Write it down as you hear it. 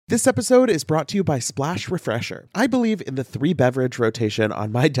This episode is brought to you by Splash Refresher. I believe in the 3-beverage rotation on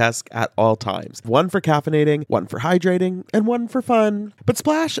my desk at all times. One for caffeinating, one for hydrating, and one for fun. But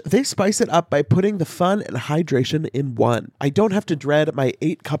Splash, they spice it up by putting the fun and hydration in one. I don't have to dread my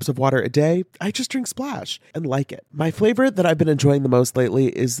 8 cups of water a day. I just drink Splash and like it. My flavor that I've been enjoying the most lately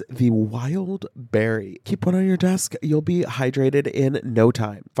is the Wild Berry. Keep one on your desk. You'll be hydrated in no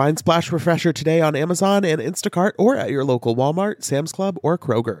time. Find Splash Refresher today on Amazon and Instacart or at your local Walmart, Sam's Club, or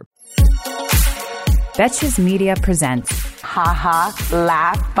Kroger. Betches Media presents Ha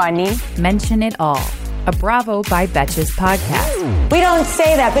laugh, funny. Mention It All, a Bravo by Betches podcast. We don't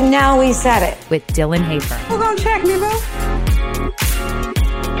say that, but now we said it. With Dylan Hafer. We're going to check me, bro.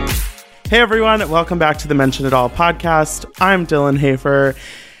 Hey everyone, welcome back to the Mention It All podcast. I'm Dylan Hafer.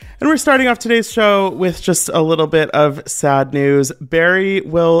 And we're starting off today's show with just a little bit of sad news. Barry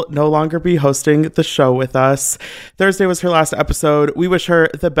will no longer be hosting the show with us. Thursday was her last episode. We wish her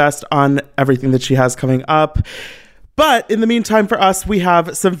the best on everything that she has coming up. But in the meantime, for us, we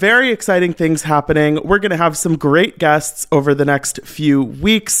have some very exciting things happening. We're going to have some great guests over the next few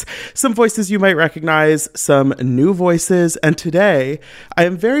weeks. Some voices you might recognize, some new voices. And today, I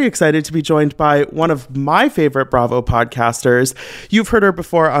am very excited to be joined by one of my favorite Bravo podcasters. You've heard her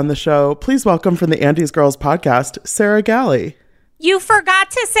before on the show. Please welcome from the Andy's Girls podcast, Sarah Galley. You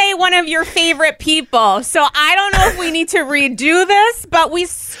forgot to say one of your favorite people. So I don't know if we need to redo this, but we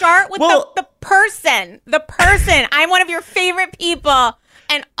start with the person. The person. I'm one of your favorite people.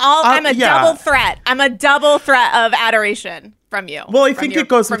 And I'm a double threat. I'm a double threat of adoration from you. Well, I think it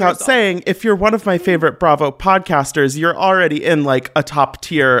goes without saying, if you're one of my favorite Bravo podcasters, you're already in like a top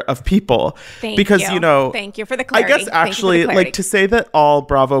tier of people. Thank you know, thank you for the clarity. I guess actually, like, to say that all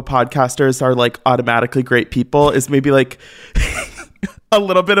Bravo podcasters are like automatically great people is maybe like a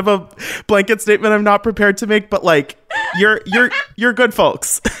little bit of a blanket statement I'm not prepared to make, but like you're good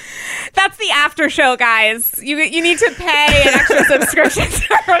folks. That's the after show, guys. You need to pay an extra subscription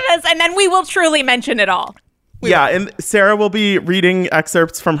service, and then we will truly mention it all. And Sarah will be reading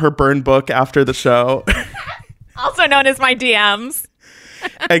excerpts from her burn book after the show. Also known as my DMs.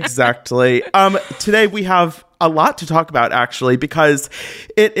 Exactly. Today we have a lot to talk about, actually, because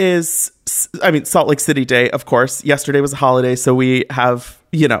it is, Salt Lake City Day, of course. Yesterday was a holiday, so we have,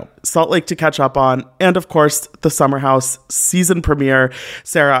 Salt Lake to catch up on. And, of course, the Summer House season premiere.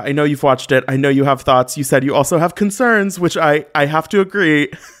 Sarah, I know you've watched it. I know you have thoughts. You said you also have concerns, which I have to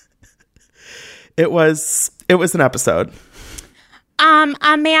agree. It was an episode.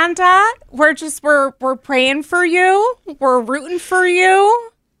 Amanda, we're praying for you. We're rooting for you.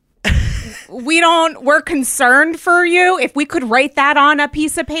 We're concerned for you. If we could write that on a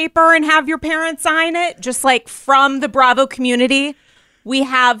piece of paper and have your parents sign it, just like from the Bravo community, we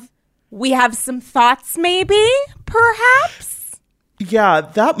have some thoughts, maybe, perhaps. Yeah,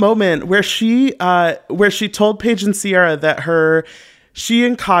 that moment where she told Paige and Sierra that she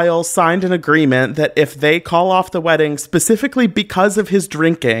and Kyle signed an agreement that if they call off the wedding specifically because of his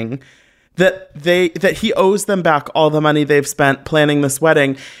drinking, that he owes them back all the money they've spent planning this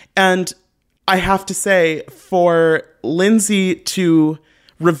wedding. And I have to say, for Lindsay to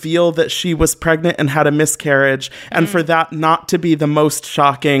reveal that she was pregnant and had a miscarriage, and for that not to be the most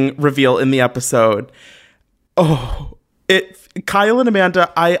shocking reveal in the episode, Kyle and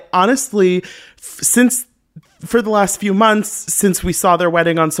Amanda, I honestly, for the last few months, since we saw their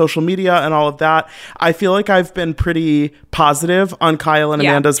wedding on social media and all of that, I feel like I've been pretty positive on Kyle and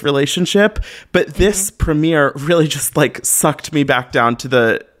Amanda's relationship. But this premiere really just like sucked me back down to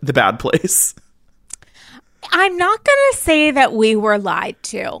the bad place. I'm not going to say that we were lied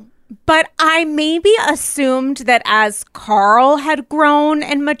to, but I maybe assumed that as Carl had grown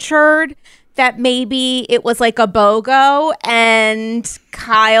and matured, that maybe it was like a BOGO and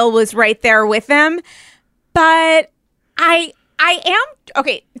Kyle was right there with him. But I am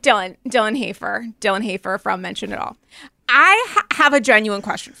okay. Dylan Hafer from Mention It All. I have a genuine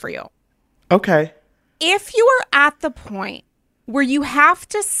question for you. Okay. If you are at the point where you have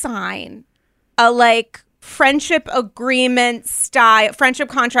to sign a like friendship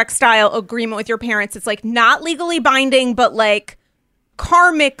contract style agreement with your parents, it's like not legally binding, but like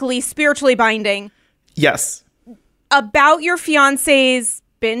karmically, spiritually binding. Yes. About your fiance's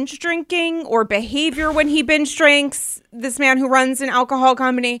binge drinking or behavior when he binge drinks, this man who runs an alcohol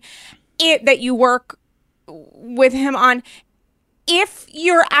company that you work with him on, if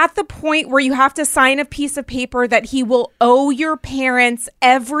you're at the point where you have to sign a piece of paper that he will owe your parents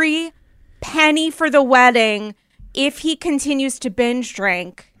every penny for the wedding if he continues to binge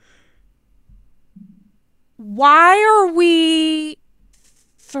drink, why are we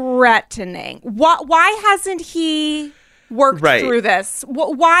threatening? Why hasn't he worked Right. through this.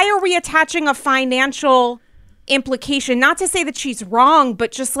 Why are we attaching a financial implication? Not to say that she's wrong,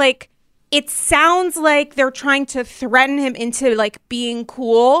 but just like, it sounds like they're trying to threaten him into like being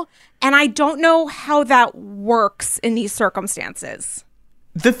cool. And I don't know how that works in these circumstances.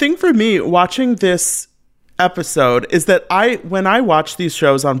 The thing for me watching this episode is that when I watch these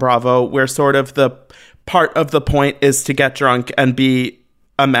shows on Bravo where sort of the part of the point is to get drunk and be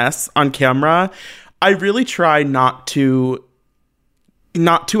a mess on camera, I really try not to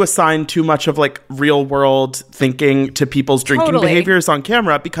assign too much of like real world thinking to people's drinking behaviors on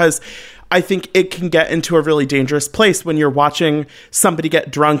camera, because I think it can get into a really dangerous place when you're watching somebody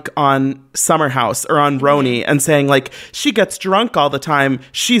get drunk on Summer House or on Roni and saying like, she gets drunk all the time,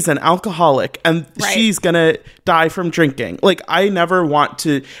 she's an alcoholic and she's gonna die from drinking. Like, I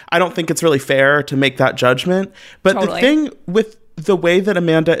don't think it's really fair to make that judgment. But the thing with the way that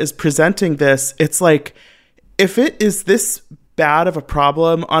Amanda is presenting this, it's like, if it is this bad of a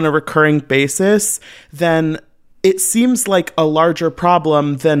problem on a recurring basis, then it seems like a larger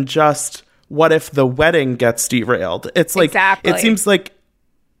problem than just what if the wedding gets derailed. It's like, It seems like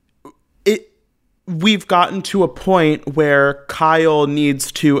we've gotten to a point where Kyle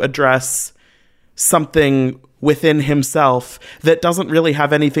needs to address something within himself that doesn't really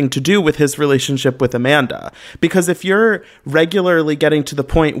have anything to do with his relationship with Amanda. Because if you're regularly getting to the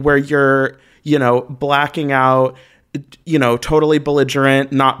point where you're, blacking out, totally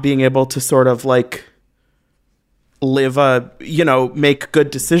belligerent, not being able to sort of like make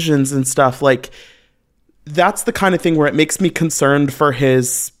good decisions and stuff, like, that's the kind of thing where it makes me concerned for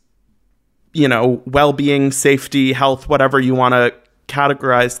his, well-being, safety, health, whatever you want to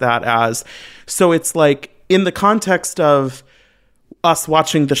categorize that as. So it's like, in the context of us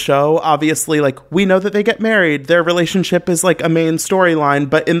watching the show, obviously, like, we know that they get married, their relationship is like a main storyline,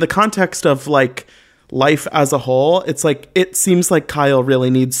 but in the context of like life as a whole, it's like, it seems like Kyle really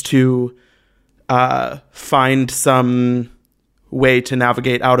needs to find some way to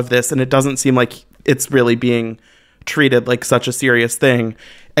navigate out of this, and it doesn't seem like it's really being treated like such a serious thing,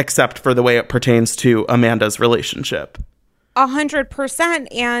 except for the way it pertains to Amanda's relationship. 100%.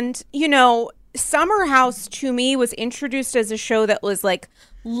 And, Summer House to me was introduced as a show that was like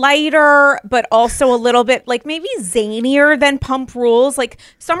lighter, but also a little bit like maybe zanier than Pump Rules. Like,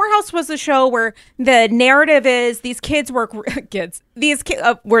 Summer House was a show where the narrative is these kids we're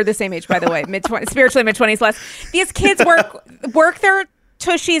the same age, by the way, spiritually mid-20s less. These kids work their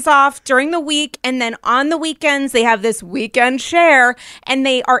tushies off during the week, and then on the weekends they have this weekend share, and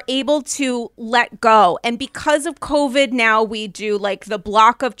they are able to let go. And because of COVID now, we do like the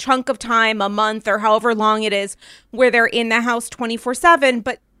chunk of time, a month or however long it is, where they're in the house 24/7.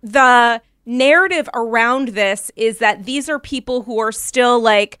 But the narrative around this is that these are people who are still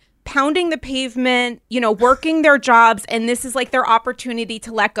like pounding the pavement, working their jobs, and this is like their opportunity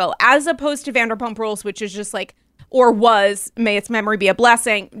to let go, as opposed to Vanderpump Rules, which is just like, or was, may its memory be a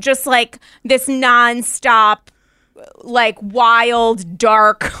blessing, just like this nonstop, like wild,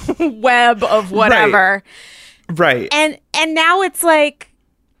 dark web of whatever. Right. And now it's like,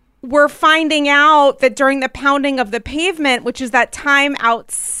 we're finding out that during the pounding of the pavement, which is that time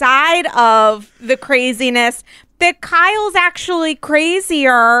outside of the craziness, that Kyle's actually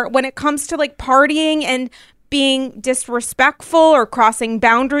crazier when it comes to like partying and being disrespectful or crossing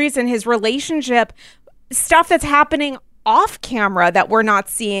boundaries in his relationship. Stuff that's happening off camera that we're not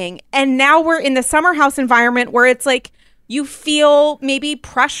seeing. And now we're in the Summer House environment where it's like, you feel maybe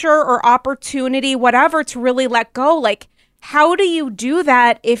pressure or opportunity, whatever, to really let go. Like, how do you do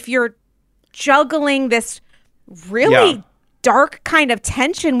that if you're juggling this really dark kind of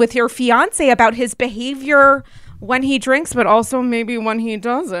tension with your fiance about his behavior when he drinks, but also maybe when he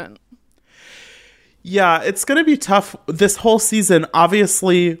doesn't? Yeah, it's going to be tough this whole season.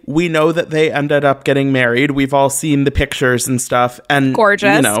 Obviously, we know that they ended up getting married. We've all seen the pictures and stuff. And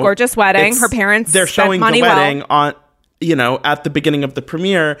gorgeous wedding. Her parents, they're showing the wedding on, at the beginning of the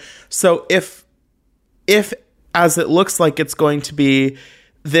premiere. So if as it looks like it's going to be,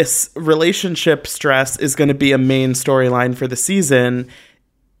 this relationship stress is going to be a main storyline for the season,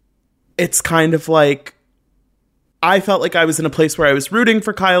 it's kind of like, I felt like I was in a place where I was rooting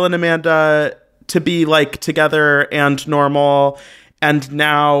for Kyle and Amanda to be like together and normal. And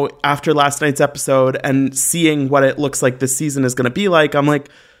now, after last night's episode and seeing what it looks like this season is going to be like, I'm like,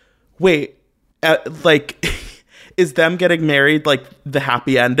 wait, is them getting married like the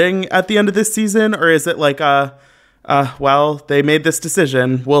happy ending at the end of this season? Or is it like, well, they made this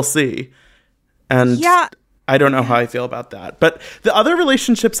decision, we'll see. And I don't know how I feel about that. But the other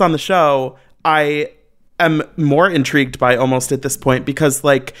relationships on the show, I am more intrigued by almost at this point, because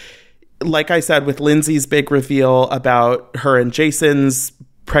like, like I said, with Lindsay's big reveal about her and Jason's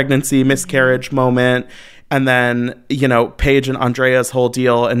pregnancy miscarriage moment, and then, you know, Paige and Andrea's whole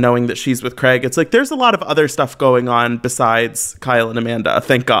deal and knowing that she's with Craig, it's like there's a lot of other stuff going on besides Kyle and Amanda,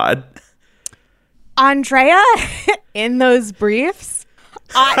 thank God. Andrea in those briefs,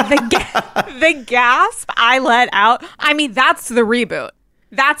 the gasp I let out. I mean, that's the reboot.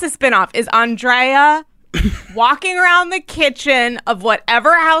 That's a spinoff, is Andrea walking around the kitchen of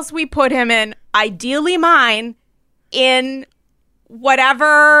whatever house we put him in, ideally mine, in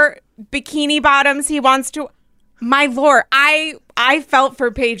whatever bikini bottoms he wants to. My Lord, I felt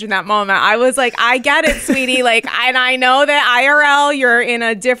for Paige in that moment. I was like, I get it, sweetie. Like, and I know that IRL, you're in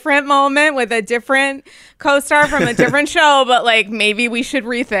a different moment with a different co-star from a different show, but like, maybe we should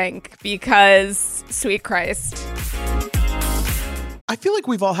rethink, because sweet Christ. I feel like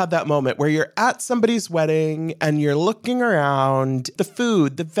we've all had that moment where you're at somebody's wedding and you're looking around the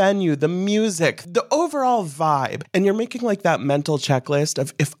food, the venue, the music, the overall vibe, and you're making like that mental checklist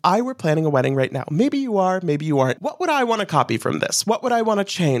of, if I were planning a wedding right now, maybe you are, maybe you aren't, what would I want to copy from this? What would I want to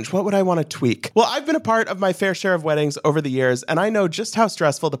change? What would I want to tweak? Well, I've been a part of my fair share of weddings over the years, and I know just how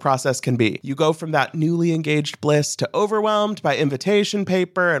stressful the process can be. You go from that newly engaged bliss to overwhelmed by invitation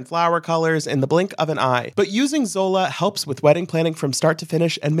paper and flower colors in the blink of an eye. But using Zola helps with wedding planning from start to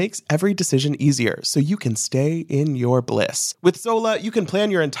finish and makes every decision easier, so you can stay in your bliss. With Zola, you can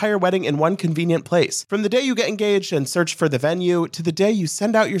plan your entire wedding in one convenient place. From the day you get engaged and search for the venue, to the day you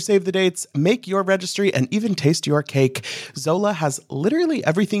send out your save the dates, make your registry, and even taste your cake, Zola has literally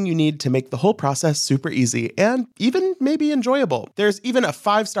everything you need to make the whole process super easy and even maybe enjoyable. There's even a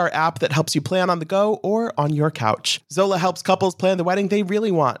 5-star app that helps you plan on the go or on your couch. Zola helps couples plan the wedding they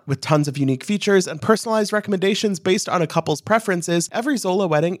really want, with tons of unique features and personalized recommendations based on a couple's preferences. Every Zola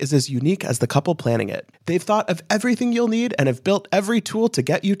wedding is as unique as the couple planning it. They've thought of everything you'll need and have built every tool to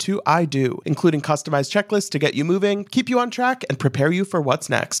get you to I do, including customized checklists to get you moving, keep you on track, and prepare you for what's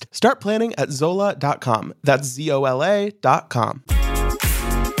next. Start planning at Zola.com. That's ZOLA.com.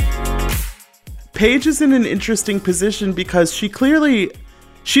 Paige is in an interesting position because she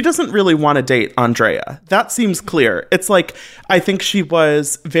doesn't really want to date Andrea. That seems clear. It's like, I think she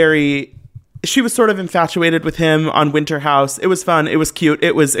was sort of infatuated with him on Winter House. It was fun. It was cute.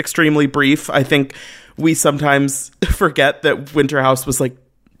 It was extremely brief. I think we sometimes forget that Winter House was like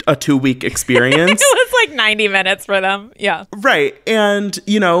a 2-week experience. It was like 90 minutes for them. Yeah. Right. And,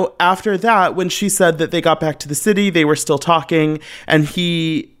 you know, after that, when she said that they got back to the city, they were still talking, and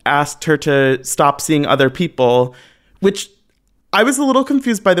he asked her to stop seeing other people, which I was a little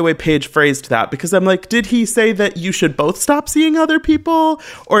confused by the way Paige phrased that, because I'm like, did he say that you should both stop seeing other people?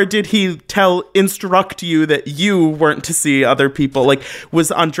 Or did he instruct you that you weren't to see other people? Like,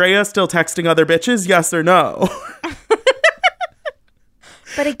 was Andrea still texting other bitches? Yes or no?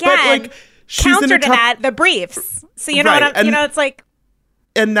 But again, counter to that, the briefs. So you know right. what I'm, it's like.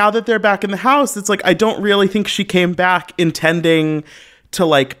 And now that they're back in the house, it's like, I don't really think she came back intending to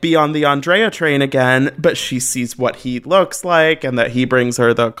like be on the Andrea train again, but she sees what he looks like, and that he brings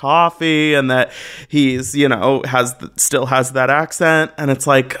her the coffee, and that he's, you know, still has that accent, and it's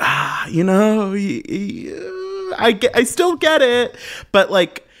like, you know, I still get it, but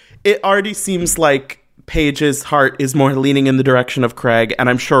like, it already seems like Paige's heart is more leaning in the direction of Craig, and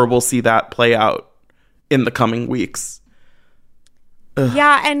I'm sure we'll see that play out in the coming weeks. Ugh.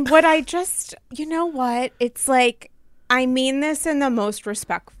 Yeah, and what I just, you know what, it's like, I mean this in the most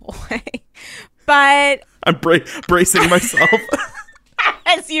respectful way, but I'm bracing myself.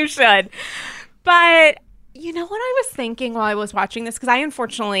 As you should. But you know what I was thinking while I was watching this? Because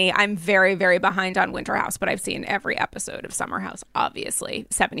I'm very, very behind on Winter House, but I've seen every episode of Summer House, obviously,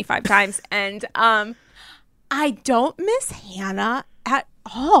 75 times. And I don't miss Hannah at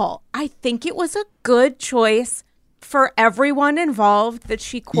all. I think it was a good choice for everyone involved that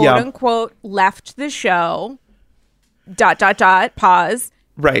she, quote unquote, left the show. ... Pause.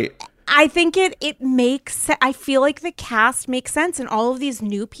 Right. I think it makes, I feel like the cast makes sense, and all of these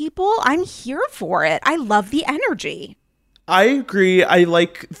new people, I'm here for it. I love the energy. I agree.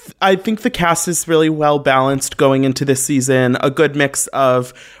 I think the cast is really well balanced going into this season. A good mix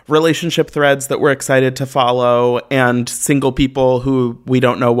of relationship threads that we're excited to follow, and single people who we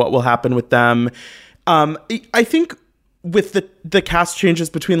don't know what will happen with them. I think with the cast changes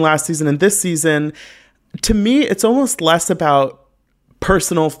between last season and this season, to me, it's almost less about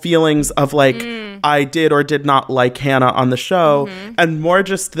personal feelings of like, I did or did not like Hannah on the show, and more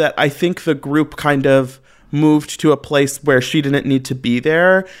just that I think the group kind of moved to a place where she didn't need to be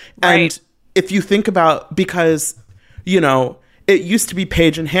there. Right. And if you think about, because, you know, it used to be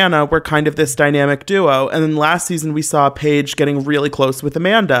Paige and Hannah were kind of this dynamic duo. And then last season we saw Paige getting really close with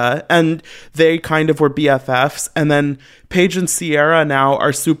Amanda, and they kind of were BFFs. And then Paige and Sierra now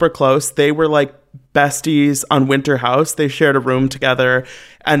are super close. They were like besties on Winter House. They shared a room together.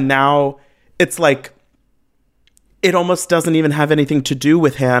 And now it's like, it almost doesn't even have anything to do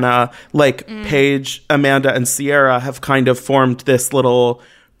with Hannah. Like Paige, Amanda, and Sierra have kind of formed this little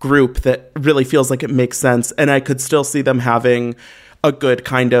group that really feels like it makes sense. And I could still see them having a good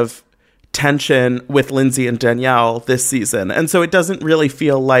kind of tension with Lindsay and Danielle this season. And so it doesn't really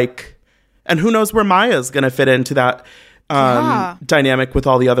feel like, and who knows where Maya's going to fit into that dynamic with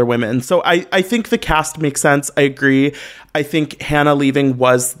all the other women. So I think the cast makes sense. I agree. I think Hannah leaving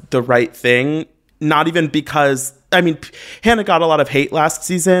was the right thing. Not even because, I mean, Hannah got a lot of hate last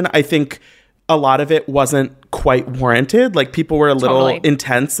season. I think a lot of it wasn't quite warranted. Like, people were a little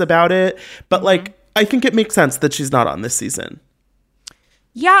intense about it. But, like, I think it makes sense that she's not on this season.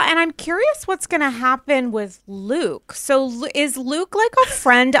 Yeah, and I'm curious what's going to happen with Luke. So is Luke, like, a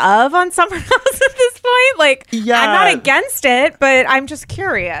friend of on Summer House at this point? Like, yeah. I'm not against it, but I'm just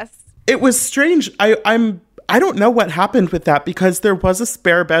curious. It was strange. I don't know what happened with that, because there was a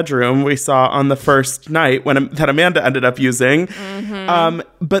spare bedroom we saw on the first night that Amanda ended up using.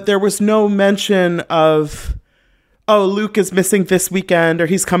 But there was no mention of, oh, Luke is missing this weekend or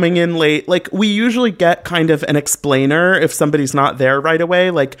he's coming in late. Like, we usually get kind of an explainer if somebody's not there right away.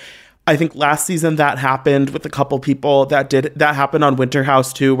 Like, I think last season that happened with a couple people that happened on Winter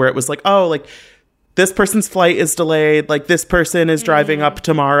House too, where it was like, oh, like, this person's flight is delayed, like this person is driving up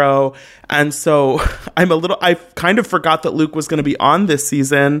tomorrow. And so I kind of forgot that Luke was going to be on this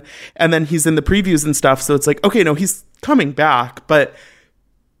season, and then he's in the previews and stuff. So it's like, okay, no, he's coming back, but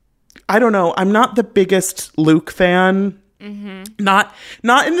I don't know. I'm not the biggest Luke fan. Not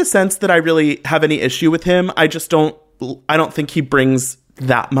in the sense that I really have any issue with him. I don't think he brings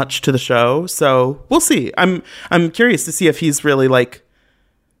that much to the show. So we'll see. I'm curious to see if he's really like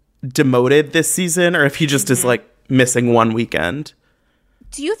demoted this season, or if he just is like missing one weekend.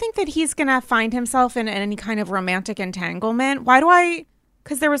 Do you think that he's gonna find himself in any kind of romantic entanglement?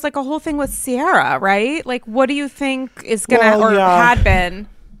 Because there was like a whole thing with Sierra, right? Like, what do you think is gonna had been?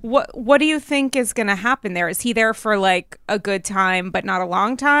 What do you think is gonna happen there? Is he there for like a good time but not a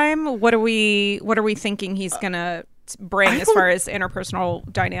long time? What are we thinking he's gonna bring as far as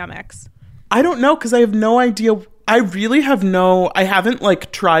interpersonal dynamics? I don't know, because I have no idea. I haven't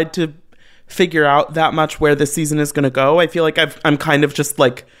like tried to figure out that much where this season is going to go. I feel like I'm kind of just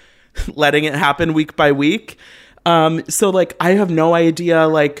like letting it happen week by week. So like, I have no idea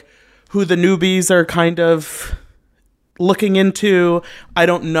like who the newbies are kind of looking into. I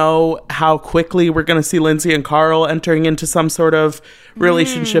don't know how quickly we're going to see Lindsay and Carl entering into some sort of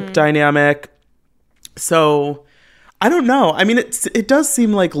relationship dynamic. So I don't know. I mean, it does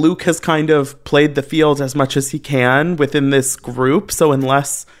seem like Luke has kind of played the field as much as he can within this group. So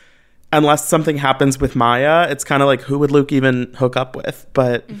unless something happens with Maya, it's kind of like, who would Luke even hook up with?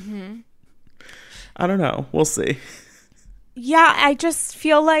 But I don't know. We'll see. Yeah, I just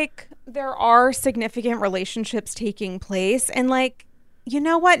feel like there are significant relationships taking place. And like, you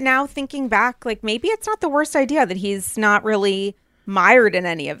know what? Now thinking back, like maybe it's not the worst idea that he's not really mired in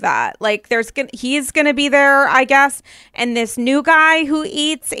any of that. Like he's gonna be there, I guess, and this new guy who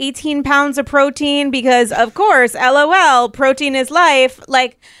eats 18 pounds of protein because of course, LOL, protein is life.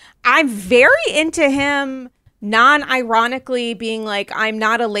 Like, I'm very into him non-ironically being like, I'm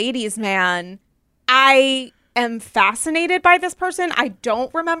not a ladies' man. I am fascinated by this person. I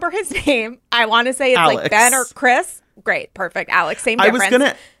don't remember his name. I want to say it's Alex. Like Ben or Chris. Great, perfect. Alex, same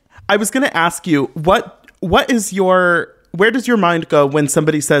difference. I was gonna ask you, where does your mind go when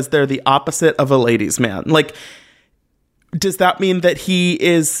somebody says they're the opposite of a ladies' man? Like, does that mean that he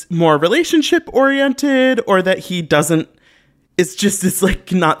is more relationship oriented, or that he doesn't, it's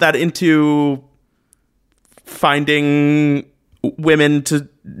like not that into finding women to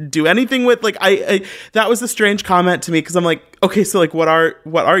do anything with? Like, I that was a strange comment to me, because I'm like, okay, so like, what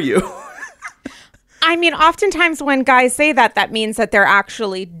are you? I mean, oftentimes when guys say that means that they're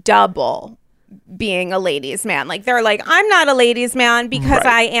actually double being a ladies' man. Like, they're like, I'm not a ladies' man because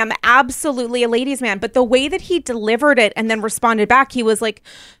I am absolutely a ladies' man. But the way that he delivered it and then responded back, he was like,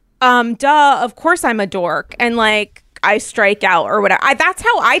 duh, of course I'm a dork. And like, I strike out or whatever. That's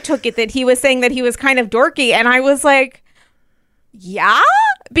how I took it, that he was saying that he was kind of dorky. And I was like, yeah,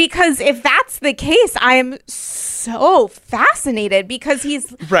 because if that's the case, I am so fascinated, because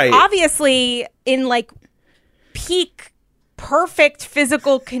he's obviously in like peak perfect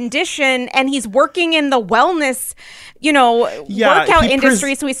physical condition, and he's working in the wellness, workout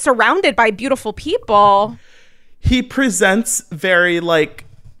industry, so he's surrounded by beautiful people. he presents very like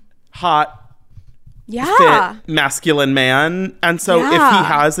hot, Yeah. fit, masculine man. And so if he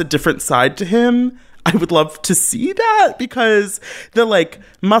has a different side to him, I would love to see that, because the like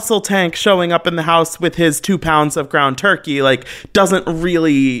muscle tank showing up in the house with his 2 pounds of ground turkey like doesn't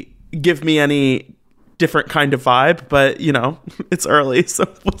really give me any different kind of vibe. But you know, it's early, so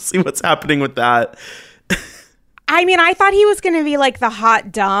we'll see what's happening with that. I mean, I thought he was going to be like the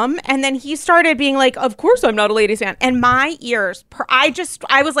hot dumb, and then he started being like, of course I'm not a ladies man. And my ears, I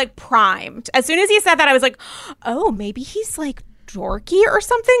was like primed. As soon as he said that, I was like, oh, maybe he's like dorky or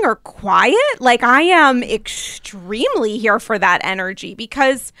something, or quiet. Like, I am extremely here for that energy,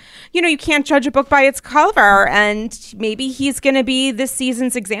 because, you know, you can't judge a book by its cover, and maybe he's going to be this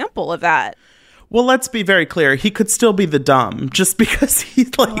season's example of that. Well, let's be very clear. He could still be the dumb, just because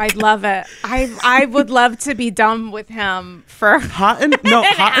he's like... Oh, I'd love it. I would love to be dumb with him for hot and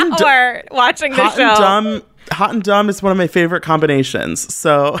hour watching the show. Hot and dumb is one of my favorite combinations.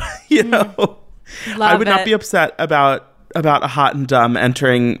 So, you know, I would not be upset about a hot and dumb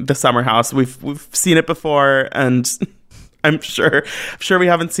entering the summer house. We've seen it before, and I'm sure we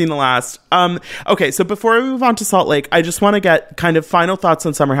haven't seen the last. Okay, so before we move on to Salt Lake, I just want to get kind of final thoughts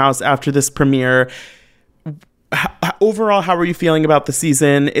on Summer House after this premiere. Overall, how are you feeling about the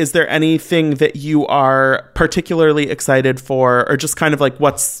season? Is there anything that you are particularly excited for, or just kind of like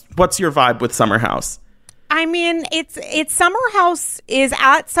what's your vibe with Summer House? I mean, it's Summer House is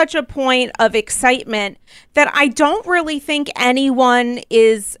at such a point of excitement that I don't really think anyone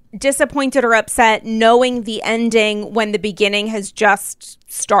is disappointed or upset knowing the ending when the beginning has just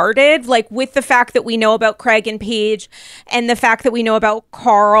started. Like, with the fact that we know about Craig and Paige, and the fact that we know about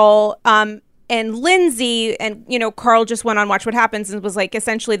Carl and Lindsay, and, you know, Carl just went on Watch What Happens and was like,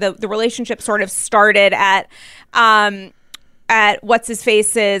 essentially the relationship sort of started at what's his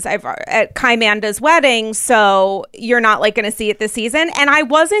face's at Kymanda's wedding, so you're not like going to see it this season. And I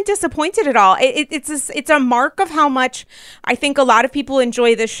wasn't disappointed at all. It's a mark of how much I think a lot of people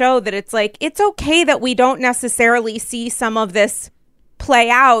enjoy the show, that it's like, it's okay that we don't necessarily see some of this play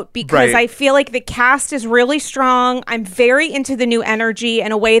out, because I feel like the cast is really strong. I'm very into the new energy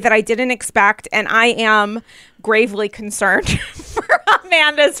in a way that I didn't expect, and I am gravely concerned for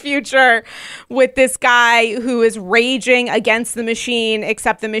Amanda's future with this guy who is raging against the machine,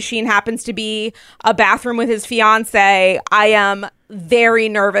 except the machine happens to be a bathroom with his fiance. I am very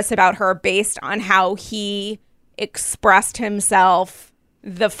nervous about her based on how he expressed himself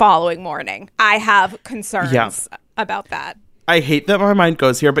the following morning. I have concerns about that. I hate that my mind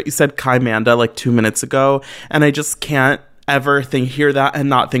goes here, but you said Kymanda like 2 minutes ago, and I just can't ever hear that and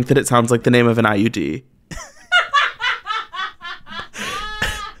not think that it sounds like the name of an IUD.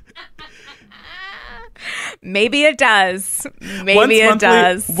 Maybe it does. Maybe it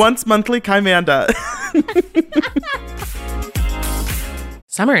does. Once monthly Kymanda.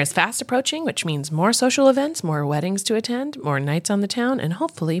 Summer is fast approaching, which means more social events, more weddings to attend, more nights on the town, and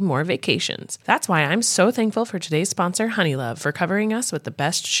hopefully more vacations. That's why I'm so thankful for today's sponsor, Honeylove, for covering us with the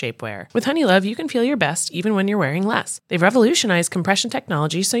best shapewear. With Honeylove, you can feel your best even when you're wearing less. They've revolutionized compression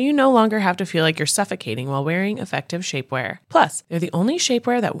technology, so you no longer have to feel like you're suffocating while wearing effective shapewear. Plus, they're the only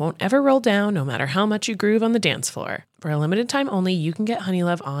shapewear that won't ever roll down, no matter how much you groove on the dance floor. For a limited time only, you can get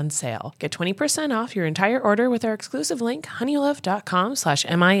Honeylove on sale. Get 20% off your entire order with our exclusive link,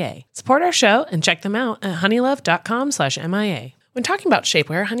 honeylove.com/MIA. Support our show and check them out at honeylove.com/MIA. When talking about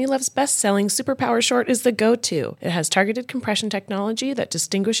shapewear, Honeylove's best-selling Superpower Short is the go-to. It has targeted compression technology that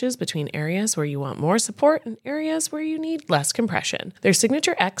distinguishes between areas where you want more support and areas where you need less compression. Their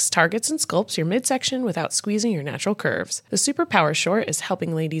Signature X targets and sculpts your midsection without squeezing your natural curves. The Superpower Short is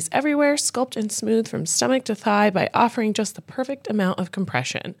helping ladies everywhere sculpt and smooth from stomach to thigh by offering just the perfect amount of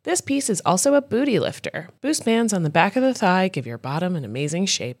compression. This piece is also a booty lifter. Boost bands on the back of the thigh give your bottom an amazing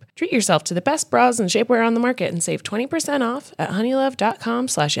shape. Treat yourself to the best bras and shapewear on the market and save 20% off at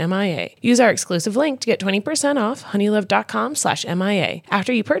honeylove.com/MIA. Use our exclusive link to get 20% off honeylove.com/MIA.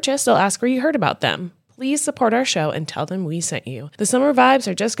 After you purchase, they'll ask where you heard about them. Please support our show and tell them we sent you. The summer vibes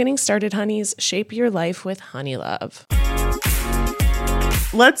are just getting started, honeys. Shape your life with Honeylove.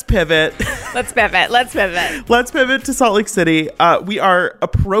 Let's pivot. Let's pivot to Salt Lake City. We are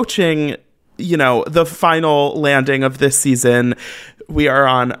approaching, the final landing of this season. We are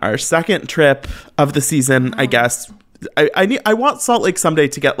on our second trip of the season, I guess. I want Salt Lake someday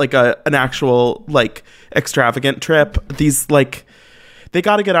to get like an actual like extravagant trip. These like they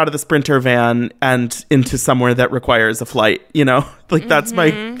got to get out of the Sprinter van and into somewhere that requires a flight. Like that's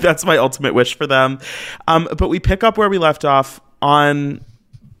my ultimate wish for them. But we pick up where we left off on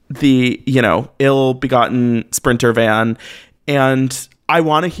the ill-begotten Sprinter van, and I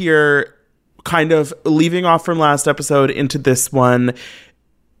want to hear kind of leaving off from last episode into this one,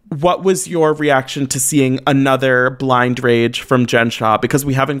 what was your reaction to seeing another blind rage from Jen Shah? Because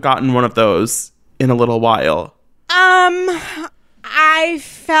we haven't gotten one of those in a little while. I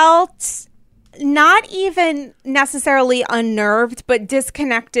felt not even necessarily unnerved, but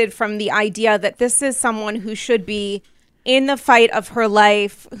disconnected from the idea that this is someone who should be in the fight of her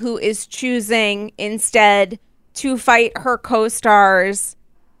life, who is choosing instead to fight her co-stars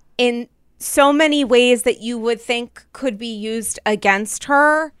in so many ways that you would think could be used against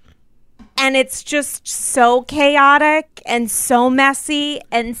her. And it's just so chaotic and so messy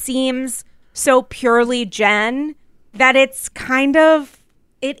and seems so purely Jen that it's kind of,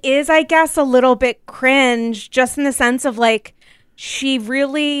 it is, I guess, a little bit cringe, just in the sense of like, she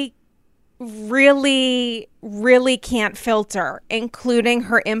really can't filter, including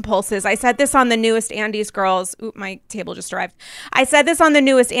her impulses. I said this on the newest Andy's Girls. Oop, my table just arrived. I said this on the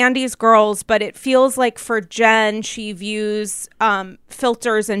newest Andy's Girls, but it feels like for Jen, she views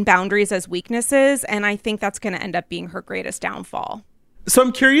filters and boundaries as weaknesses, and I think that's going to end up being her greatest downfall. So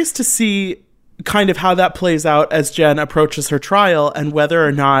I'm curious to see kind of how that plays out as Jen approaches her trial and whether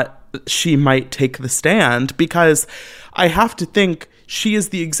or not she might take the stand, because I have to think she is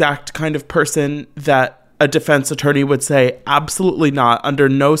the exact kind of person that a defense attorney would say, absolutely not, under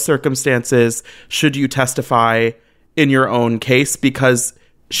no circumstances should you testify in your own case, because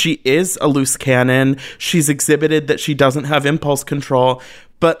she is a loose cannon. She's exhibited that she doesn't have impulse control.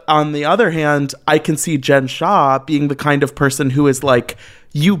 But on the other hand, I can see Jen Shah being the kind of person who is like,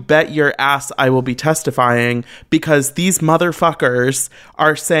 you bet your ass I will be testifying, because these motherfuckers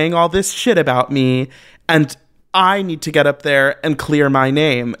are saying all this shit about me and I need to get up there and clear my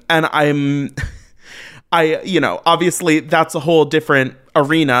name. And obviously that's a whole different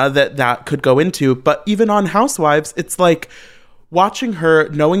arena that could go into. But even on Housewives, it's like watching her,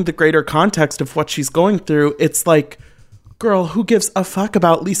 knowing the greater context of what she's going through, it's like, girl, who gives a fuck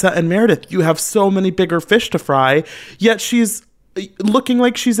about Lisa and Meredith? You have so many bigger fish to fry. Yet she's looking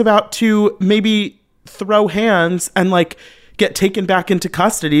like she's about to maybe throw hands and like get taken back into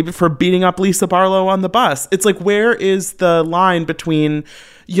custody for beating up Lisa Barlow on the bus. It's like, where is the line between,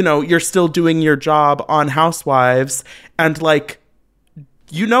 you're still doing your job on Housewives and like,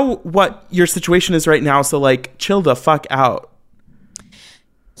 you know what your situation is right now, so like chill the fuck out.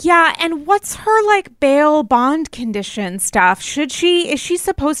 Yeah, and what's her like bail bond condition stuff? Is she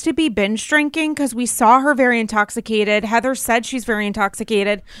supposed to be binge drinking? Because we saw her very intoxicated. Heather said she's very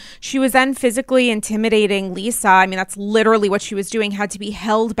intoxicated. She was then physically intimidating Lisa. I mean, that's literally what she was doing, had to be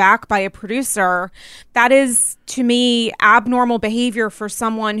held back by a producer. That is, to me, abnormal behavior for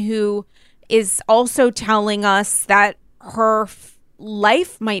someone who is also telling us that her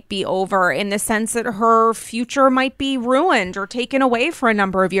life might be over, in the sense that her future might be ruined or taken away for a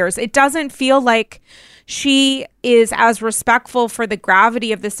number of years. It doesn't feel like she is as respectful for the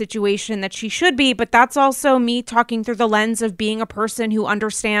gravity of the situation that she should be, but that's also me talking through the lens of being a person who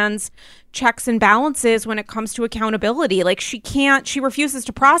understands checks and balances when it comes to accountability. Like she refuses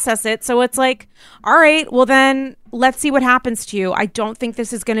to process it. So it's like, all right, well then let's see what happens to you. I don't think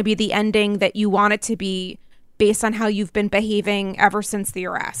this is going to be the ending that you want it to be, based on how you've been behaving ever since the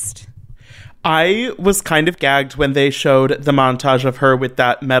arrest. I was kind of gagged when they showed the montage of her with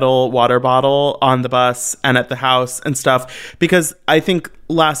that metal water bottle on the bus and at the house and stuff, because I think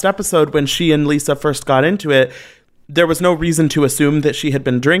last episode when she and Lisa first got into it, there was no reason to assume that she had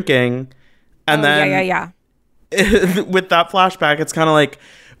been drinking. And then with that flashback, it's kind of like,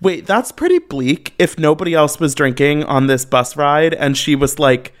 wait, that's pretty bleak if nobody else was drinking on this bus ride and she was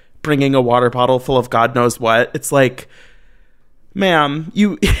like bringing a water bottle full of God knows what. It's like, ma'am,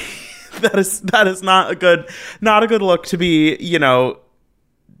 you that is not a good look to be,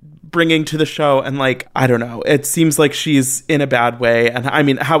 bringing to the show. And like, I don't know, it seems like she's in a bad way. And I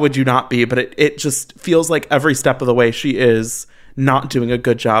mean, how would you not be? But it just feels like every step of the way she is not doing a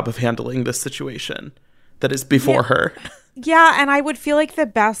good job of handling this situation that is before her. Yeah, and I would feel like the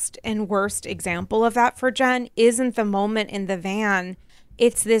best and worst example of that for Jen isn't the moment in the van.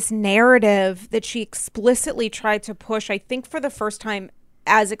 It's this narrative that she explicitly tried to push, I think for the first time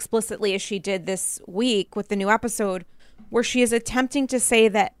as explicitly as she did this week with the new episode, where she is attempting to say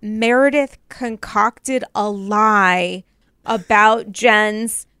that Meredith concocted a lie about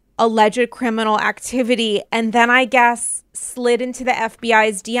Jen's alleged criminal activity and then I guess slid into the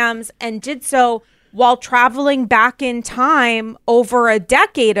FBI's DMs and did so while traveling back in time over a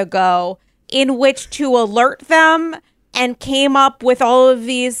decade ago, in which to alert them, and came up with all of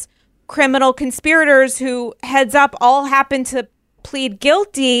these criminal conspirators who, heads up, all happened to plead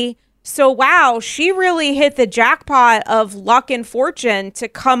guilty. So, wow, she really hit the jackpot of luck and fortune to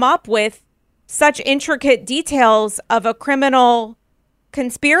come up with such intricate details of a criminal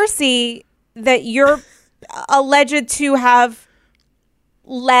conspiracy that you're alleged to have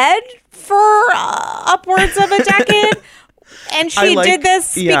led for upwards of a decade. And she did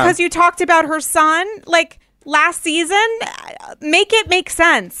this because you talked about her son like last season. Make it make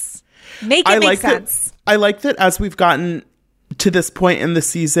sense. Make it make sense. I like that as we've gotten to this point in the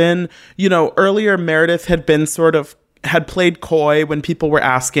season, you know, earlier Meredith had played coy when people were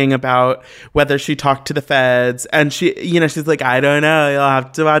asking about whether she talked to the feds, and she's like, I don't know, you'll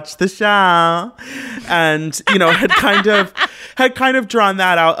have to watch the show, and had kind of drawn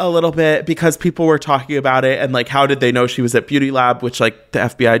that out a little bit because people were talking about it and like, how did they know she was at Beauty Lab, which like the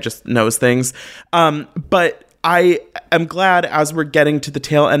FBI just knows things, but I am glad as we're getting to the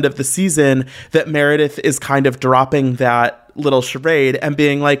tail end of the season that Meredith is kind of dropping that little charade and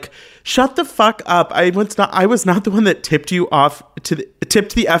being like, shut the fuck up. I was not the one that tipped the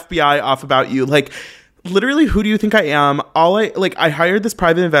FBI off about you. Like, literally, who do you think I am? I hired this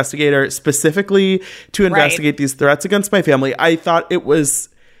private investigator specifically to investigate these threats against my family. I thought it was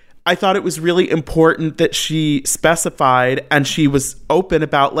really important that she specified and she was open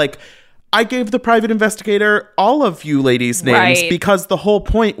about like, I gave the private investigator all of you ladies' names because the whole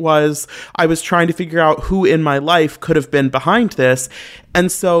point was I was trying to figure out who in my life could have been behind this. And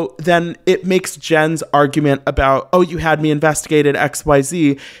so then it makes Jen's argument about, oh, you had me investigated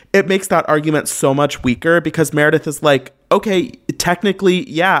XYZ. It makes that argument so much weaker because Meredith is like, okay, technically,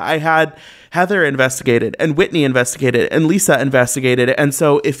 yeah, I had Heather investigated and Whitney investigated and Lisa investigated. And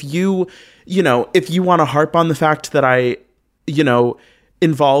so if you want to harp on the fact that I,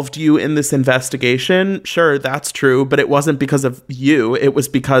 involved you in this investigation, sure, that's true, but it wasn't because of you. It was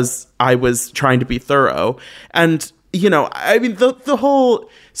because I was trying to be thorough. And, I mean, the whole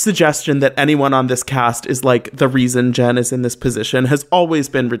suggestion that anyone on this cast is like the reason Jen is in this position has always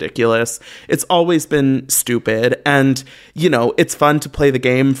been ridiculous. It's always been stupid. And, it's fun to play the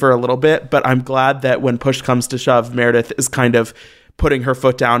game for a little bit, but I'm glad that when push comes to shove, Meredith is kind of putting her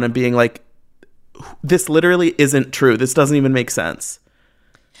foot down and being like, this literally isn't true. This doesn't even make sense.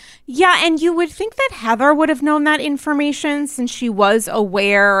 Yeah, and you would think that Heather would have known that information since she was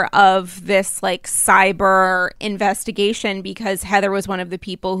aware of this like cyber investigation because Heather was one of the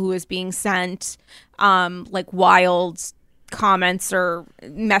people who was being sent like wild comments or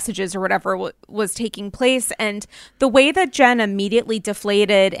messages or whatever was taking place. And the way that Jen immediately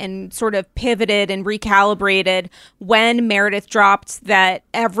deflated and sort of pivoted and recalibrated when Meredith dropped that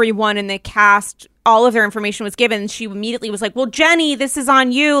everyone in the cast, all of their information was given, she immediately was like, well, Jenny, this is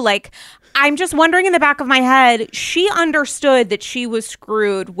on you. Like, I'm just wondering in the back of my head, she understood that she was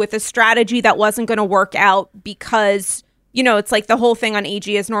screwed with a strategy that wasn't going to work out because, it's like the whole thing on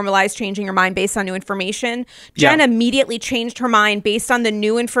AG is normalized changing your mind based on new information. Jen immediately changed her mind based on the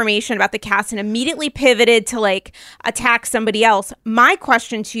new information about the cast and immediately pivoted to like attack somebody else. My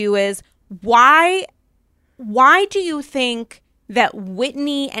question to you is, why do you think that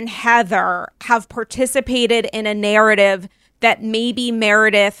Whitney and Heather have participated in a narrative that maybe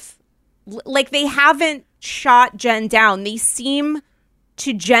Meredith, like they haven't shot Jen down. They seem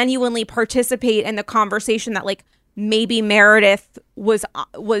to genuinely participate in the conversation that like maybe Meredith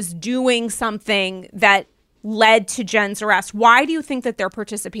was doing something that led to Jen's arrest. Why do you think that they're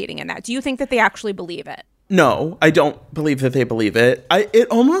participating in that? Do you think that they actually believe it? No, I don't believe that they believe it. It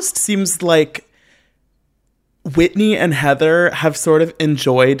almost seems like Whitney and Heather have sort of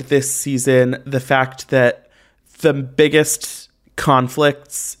enjoyed this season the fact that the biggest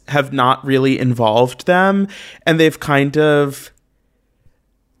conflicts have not really involved them, and they've kind of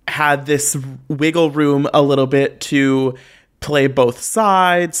had this wiggle room a little bit to play both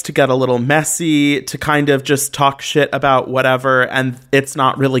sides, to get a little messy, to kind of just talk shit about whatever, and it's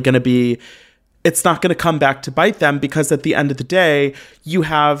not going to come back to bite them because at the end of the day, you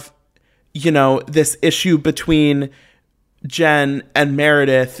have this issue between Jen and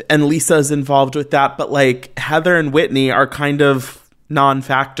Meredith, and Lisa's involved with that, but like Heather and Whitney are kind of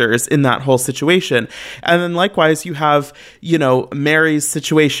non-factors in that whole situation. And then likewise, you have, Mary's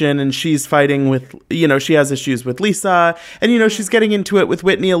situation, and she's fighting with, she has issues with Lisa, and, she's getting into it with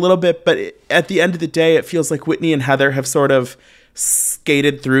Whitney a little bit, but at the end of the day, it feels like Whitney and Heather have sort of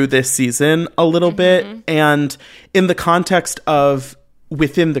skated through this season a little bit. And in the context of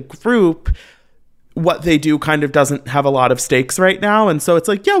within the group, what they do kind of doesn't have a lot of stakes right now. And so it's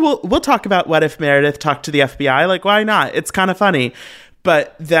like, yeah, we'll talk about what if Meredith talked to the FBI. Like, why not? It's kind of funny.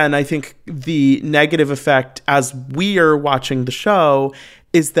 But then I think the negative effect as we are watching the show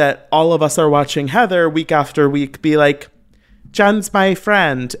is that all of us are watching Heather week after week be like, Jen's my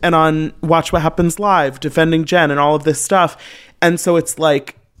friend, and on Watch What Happens Live, defending Jen and all of this stuff. And so it's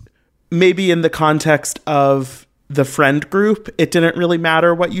like, maybe in the context of the friend group, it didn't really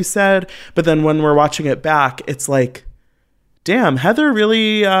matter what you said. But then when we're watching it back, it's like, damn, Heather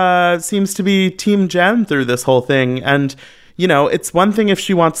really seems to be Team Jen through this whole thing. And, you know, it's one thing if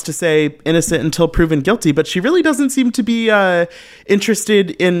she wants to say innocent until proven guilty, but she really doesn't seem to be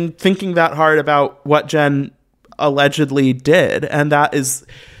interested in thinking that hard about what Jen allegedly did. And that is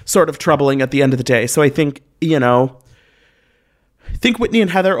sort of troubling at the end of the day. So I think, you know, I think Whitney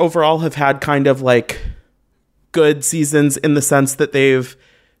and Heather overall have had kind of like good seasons in the sense that they've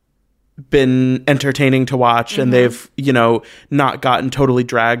been entertaining to watch and they've, you know, not gotten totally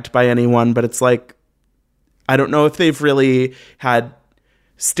dragged by anyone. But it's like, I don't know if they've really had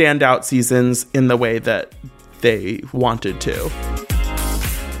standout seasons in the way that they wanted to.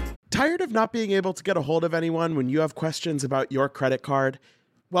 Tired of not being able to get a hold of anyone when you have questions about your credit card?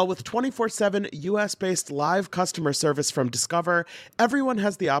 Well, with 24/7 US-based live customer service from Discover, everyone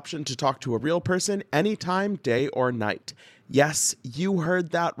has the option to talk to a real person anytime, day or night. Yes, you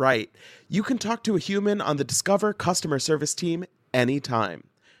heard that right. You can talk to a human on the Discover customer service team anytime.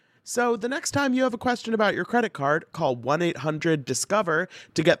 So the next time you have a question about your credit card, call 1-800-DISCOVER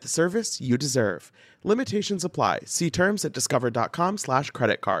to get the service you deserve. Limitations apply. See terms at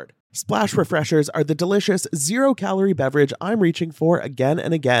discover.com/creditcard. Splash Refreshers are the delicious zero-calorie beverage I'm reaching for again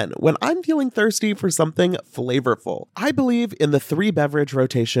and again when I'm feeling thirsty for something flavorful. I believe in the 3-beverage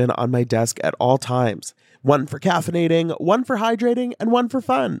rotation on my desk at all times. One for caffeinating, one for hydrating, and one for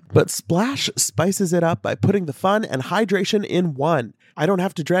fun. But Splash spices it up by putting the fun and hydration in one. I don't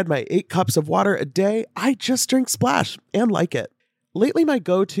have to dread my 8 cups of water a day. I just drink Splash and like it. Lately, my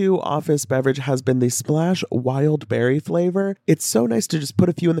go-to office beverage has been the Splash Wild Berry flavor. It's so nice to just put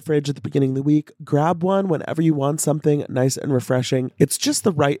a few in the fridge at the beginning of the week, grab one whenever you want something nice and refreshing. It's just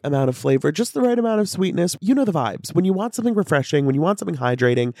the right amount of flavor, just the right amount of sweetness. You know the vibes. When you want something refreshing, when you want something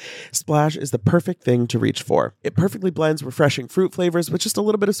hydrating, Splash is the perfect thing to reach for. It perfectly blends refreshing fruit flavors with just a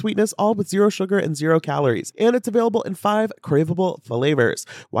little bit of sweetness, all with 0 sugar and 0 calories. And it's available in 5 craveable flavors.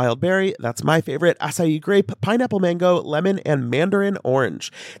 Wild Berry, that's my favorite, acai grape, pineapple mango, lemon, and mandarin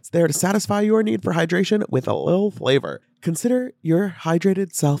orange. It's there to satisfy your need for hydration with a little flavor. Consider your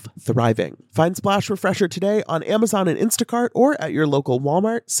hydrated self thriving. Find Splash Refresher today on Amazon and Instacart or at your local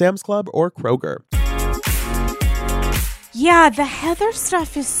Walmart, Sam's Club, or Kroger. Yeah, the Heather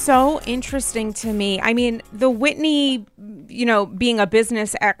stuff is so interesting to me. I mean, the Whitney, you know, being a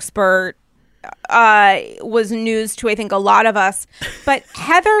business expert was news to, I think, a lot of us. But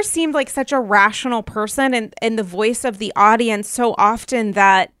Heather seemed like such a rational person and the voice of the audience so often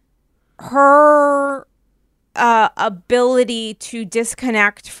that her ability to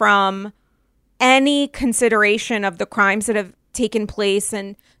disconnect from any consideration of the crimes that have taken place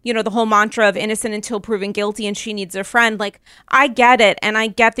and, you know, the whole mantra of innocent until proven guilty and she needs a friend. Like, I get it. And I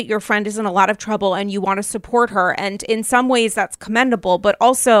get that your friend is in a lot of trouble and you want to support her. And in some ways that's commendable, but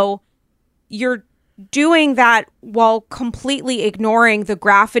also you're doing that while completely ignoring the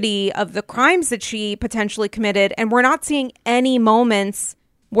gravity of the crimes that she potentially committed. And we're not seeing any moments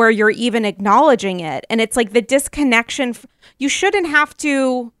where you're even acknowledging it. And it's like the disconnection. You shouldn't have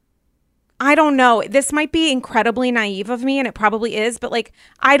to, I don't know, this might be incredibly naive of me, and it probably is, but like,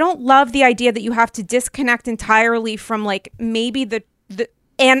 I don't love the idea that you have to disconnect entirely from like maybe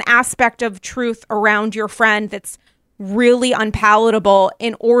an aspect of truth around your friend that's really unpalatable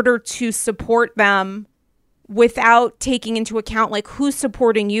in order to support them without taking into account like who's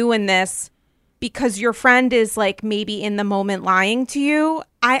supporting you in this, because your friend is like maybe in the moment lying to you.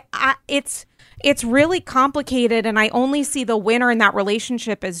 It's really complicated, and I only see the winner in that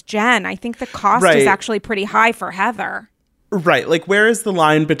relationship as Jen. I think the cost is actually pretty high for Heather. Right. Like, where is the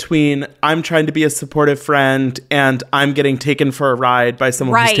line between I'm trying to be a supportive friend and I'm getting taken for a ride by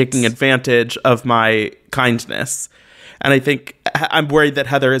someone who's taking advantage of my kindness? And I think I'm worried that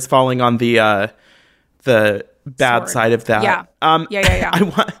Heather is falling on the bad side of that. Yeah.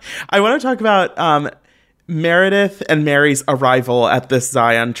 I want to talk about Meredith and Mary's arrival at this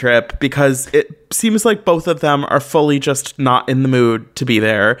Zion trip, because it seems like both of them are fully just not in the mood to be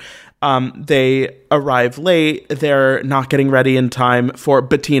there. They arrive late. They're not getting ready in time for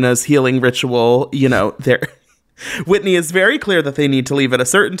Bettina's healing ritual. You know, Whitney is very clear that they need to leave at a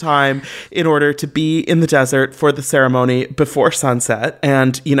certain time in order to be in the desert for the ceremony before sunset.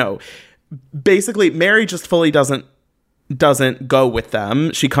 And, you know, basically Mary just fully doesn't go with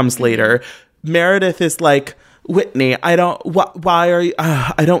them. She comes later. Meredith is like, Whitney, why are you,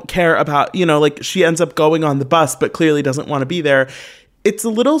 I don't care about, you know, like she ends up going on the bus, but clearly doesn't want to be there. It's a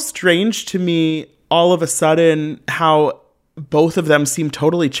little strange to me all of a sudden how both of them seem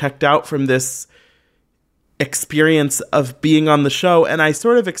totally checked out from this experience of being on the show. And I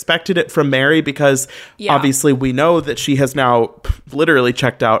sort of expected it from Mary because obviously we know that she has now literally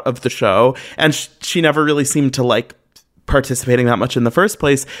checked out of the show, and she never really seemed to like participating that much in the first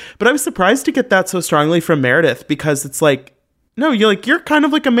place. But I was surprised to get that so strongly from Meredith, because it's like, no, you're kind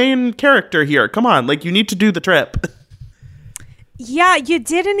of like a main character here. Come on, like you need to do the trip. Yeah, you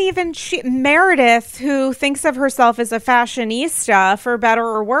didn't even... Meredith, who thinks of herself as a fashionista, for better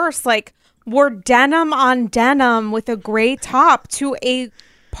or worse, like, wore denim on denim with a gray top to a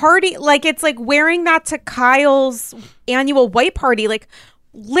party. Like, it's like wearing that to Kyle's annual white party. Like,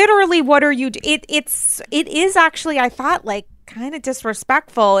 literally, what are you... It is actually, I thought, like, kind of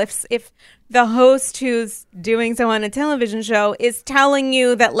disrespectful if the host who's doing so on a television show is telling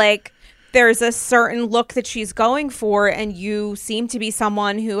you that, like, there's a certain look that she's going for, and you seem to be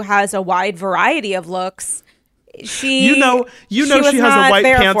someone who has a wide variety of looks. She has a white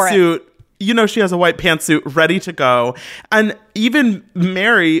pantsuit. You know, she has a white pantsuit ready to go. And even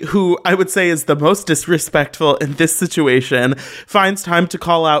Mary, who I would say is the most disrespectful in this situation, finds time to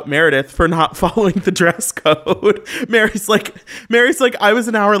call out Meredith for not following the dress code. Mary's like, I was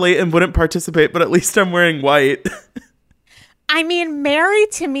an hour late and wouldn't participate, but at least I'm wearing white. I mean, Mary,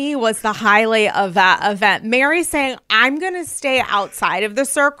 to me, was the highlight of that event. Mary saying, I'm going to stay outside of the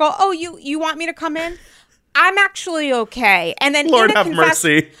circle. Oh, you want me to come in? I'm actually okay. And then Lord have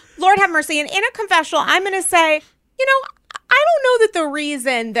mercy. Lord have mercy. And in a confessional, I'm going to say, you know, I don't know that the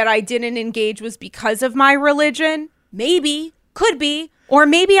reason that I didn't engage was because of my religion. Maybe. Could be. Or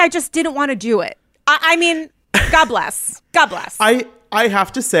maybe I just didn't want to do it. I mean, God bless. God bless. I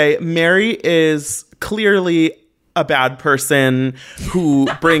have to say, Mary is clearly a bad person who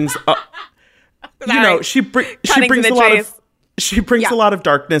brings she brings a lot of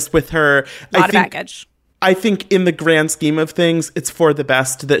darkness with her. A lot of baggage. I think in the grand scheme of things, it's for the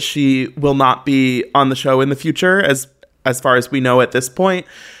best that she will not be on the show in the future, as far as we know at this point.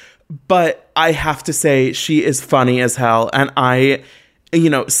 But I have to say, she is funny as hell. And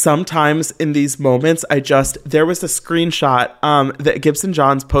sometimes in these moments, there was a screenshot that Gibson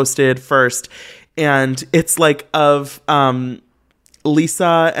Johns posted first, and it's like of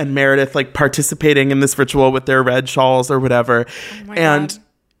Lisa and Meredith like participating in this ritual with their red shawls or whatever. Oh and God.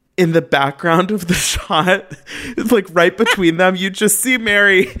 In the background of the shot, it's like right between them, you just see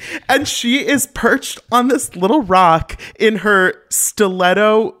Mary, and she is perched on this little rock in her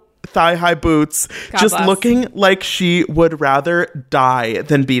stiletto thigh-high boots, God just bless. Looking like she would rather die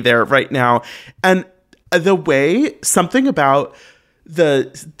than be there right now. And the way, something about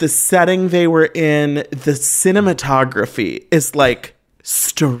the setting they were in, the cinematography is like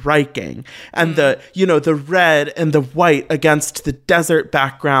striking, and the red and the white against the desert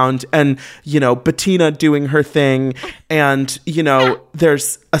background, and Bettina doing her thing, and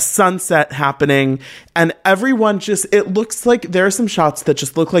there's a sunset happening, and everyone it looks like there are some shots that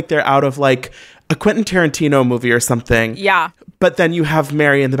just look like they're out of like a Quentin Tarantino movie or something. Yeah. But then you have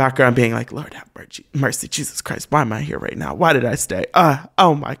Mary in the background being like, Lord have mercy, Jesus Christ, why am I here right now? Why did I stay?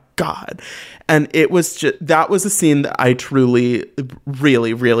 Oh my God. And it was that was a scene that I truly,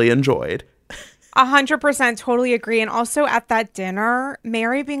 really, really enjoyed. 100% totally agree. And also at that dinner,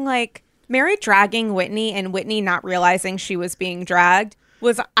 Mary dragging Whitney and Whitney not realizing she was being dragged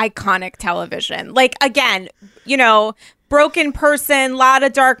was iconic television. Like, again, broken person, lot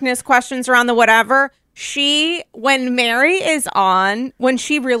of darkness, questions around the whatever. When Mary is on, when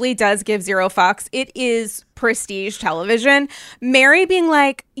she really does give zero fucks, it is prestige television. Mary being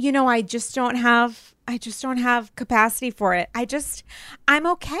like, I just don't have capacity for it. I'm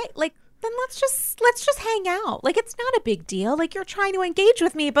okay. Like, then let's just hang out. Like, it's not a big deal. Like, you're trying to engage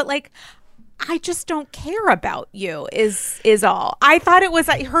with me, but like, I just don't care about you is all. I thought it was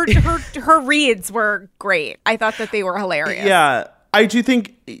her reads were great. I thought that they were hilarious. Yeah. I do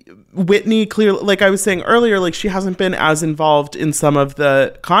think Whitney clearly, like I was saying earlier, like she hasn't been as involved in some of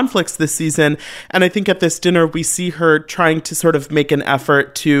the conflicts this season. And I think at this dinner, we see her trying to sort of make an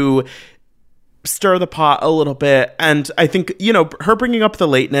effort to stir the pot a little bit. And I think, her bringing up the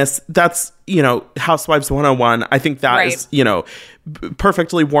lateness, that's, Housewives 101. I think that is,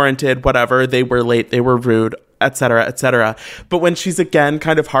 perfectly warranted, whatever. They were late, they were rude, et cetera, et cetera. But when she's again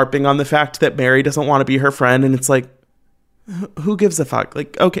kind of harping on the fact that Mary doesn't want to be her friend, and it's like, who gives a fuck?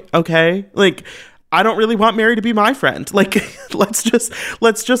 Like, okay. Like, I don't really want Mary to be my friend. Like, let's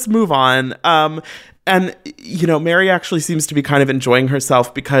just move on. And, Mary actually seems to be kind of enjoying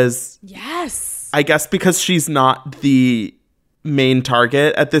herself because... Yes. I guess because she's not the main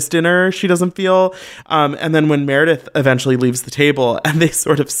target at this dinner, she doesn't feel. And then when Meredith eventually leaves the table and they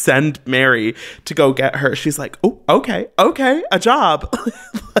sort of send Mary to go get her, she's like, oh, okay, a job.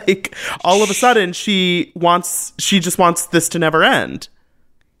 Like, all of a sudden, she just wants this to never end.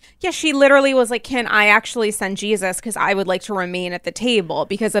 Yeah, she literally was like, can I actually send Jesus? Because I would like to remain at the table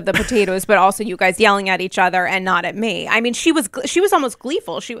because of the potatoes, but also you guys yelling at each other and not at me. I mean, she was almost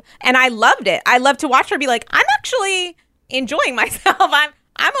gleeful. And I loved it. I loved to watch her be like, I'm actually enjoying myself.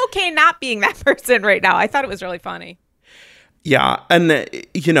 I'm okay not being that person right now. I thought it was really funny. Yeah. And,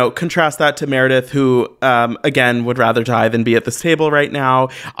 contrast that to Meredith, who, again, would rather die than be at this table right now.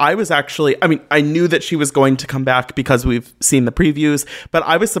 I knew that she was going to come back because we've seen the previews, but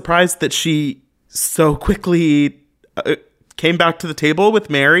I was surprised that she so quickly came back to the table with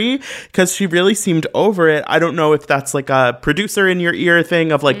Mary, because she really seemed over it. I don't know if that's like a producer in your ear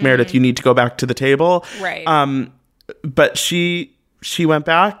thing of like, Meredith, you need to go back to the table. Right. But she went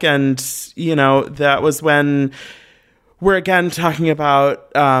back, and, that was when we're again talking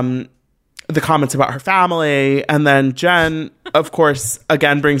about the comments about her family. And then Jen, of course,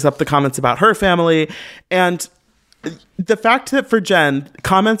 again brings up the comments about her family. And the fact that for Jen,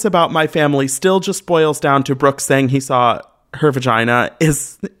 comments about my family still just boils down to Brooks saying he saw her vagina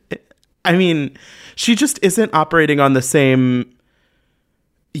is, she just isn't operating on the same,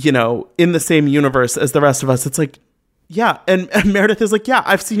 in the same universe as the rest of us. It's like, yeah. And Meredith is like, yeah,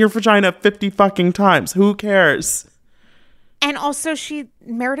 I've seen your vagina 50 fucking times. Who cares? And also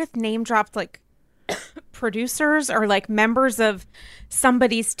Meredith name dropped like producers or like members of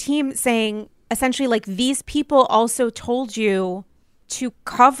somebody's team, saying essentially like, these people also told you to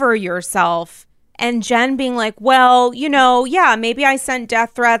cover yourself. And Jen being like, well, yeah, maybe I sent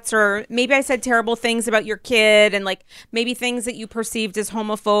death threats, or maybe I said terrible things about your kid, and like maybe things that you perceived as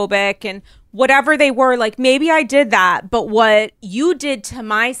homophobic and whatever they were, like maybe I did that. But what you did to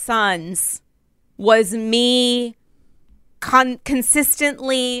my sons was me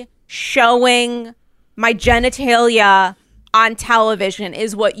consistently showing my genitalia on television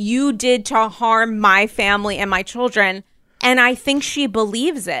is what you did to harm my family and my children. And I think she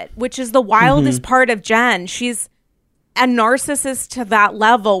believes it, which is the wildest part of Jen. She's a narcissist to that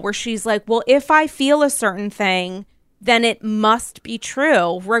level where she's like, well, if I feel a certain thing, then it must be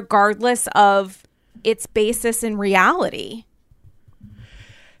true, regardless of its basis in reality.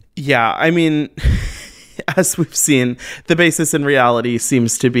 Yeah, as we've seen, the basis in reality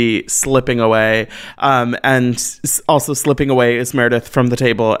seems to be slipping away. And also slipping away is Meredith from the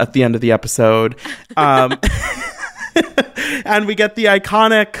table at the end of the episode. And we get the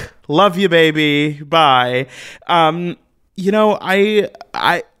iconic "Love you, baby, bye." I've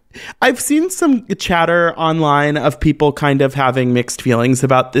seen some chatter online of people kind of having mixed feelings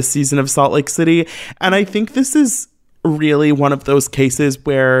about this season of Salt Lake City. And I think this is really one of those cases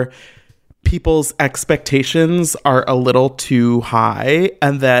where people's expectations are a little too high,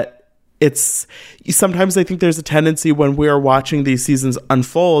 and that sometimes I think there's a tendency when we're watching these seasons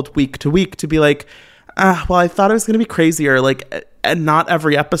unfold week to week to be like, well, I thought it was going to be crazier. Like, and not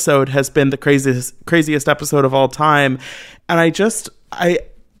every episode has been the craziest episode of all time. And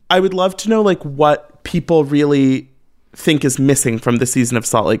I would love to know like what people really think is missing from the season of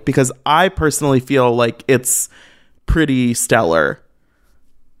Salt Lake, because I personally feel like it's pretty stellar.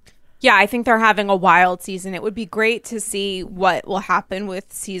 Yeah, I think they're having a wild season. It would be great to see what will happen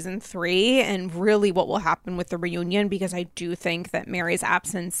with season 3 and really what will happen with the reunion, because I do think that Mary's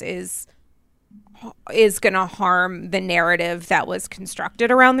absence is going to harm the narrative that was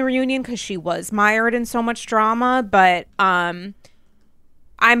constructed around the reunion, because she was mired in so much drama. But I'm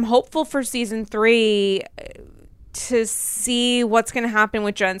hopeful for season 3 to see what's going to happen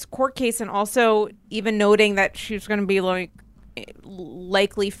with Jen's court case, and also even noting that she's going to be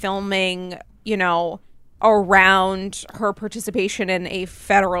likely filming, around her participation in a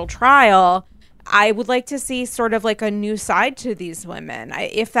federal trial. I would like to see sort of like a new side to these women,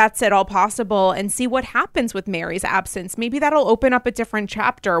 if that's at all possible, and see what happens with Mary's absence. Maybe that'll open up a different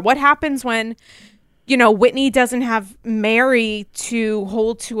chapter. What happens when, Whitney doesn't have Mary to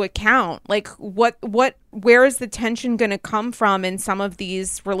hold to account? Like, where is the tension going to come from in some of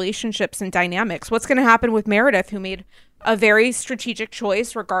these relationships and dynamics? What's going to happen with Meredith, who made a very strategic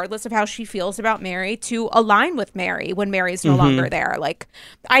choice, regardless of how she feels about Mary, to align with Mary when Mary's no longer there? Like,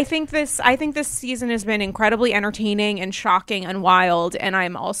 I think this season has been incredibly entertaining and shocking and wild, and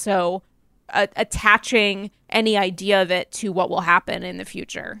I'm also attaching any idea of it to what will happen in the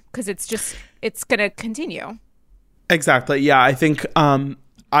future, because it's going to continue. Exactly. Yeah, I think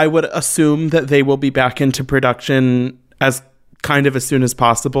I would assume that they will be back into production as kind of as soon as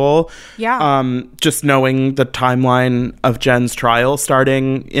possible. Yeah. Just knowing the timeline of Jen's trial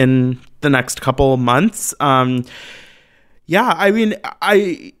starting in the next couple months. Yeah, I mean,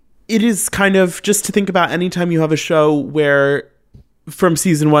 it is kind of just to think about anytime you have a show where from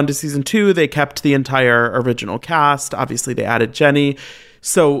season 1 to season 2, they kept the entire original cast. Obviously, they added Jenny.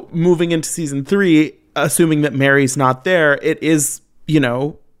 So moving into season 3, assuming that Mary's not there, it is,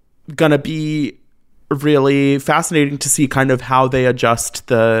 gonna be really fascinating to see kind of how they adjust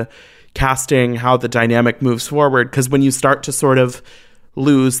the casting, how the dynamic moves forward. Because when you start to sort of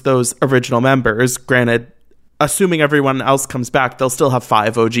lose those original members, granted, assuming everyone else comes back, they'll still have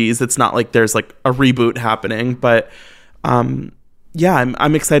 5 OGs. It's not like there's like a reboot happening, but yeah,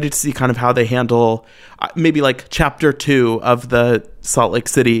 I'm excited to see kind of how they handle maybe like chapter 2 of the Salt Lake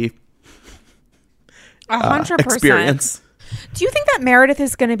City 100% experience. Do you think that Meredith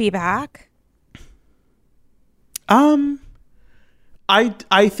is going to be back? I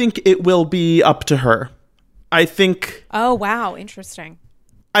think it will be up to her. I think. Oh, wow. Interesting.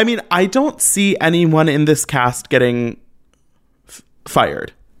 I mean, I don't see anyone in this cast getting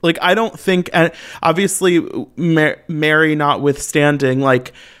fired. Like, I don't think, and obviously, Mary notwithstanding,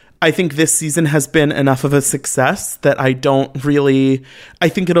 like, I think this season has been enough of a success that I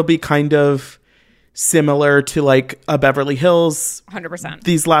think it'll be kind of similar to like a Beverly Hills 100%.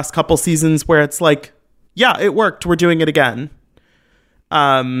 These last couple seasons where it's like, yeah, it worked. We're doing it again.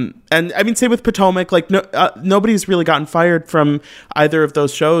 And I mean, same with Potomac, like nobody's really gotten fired from either of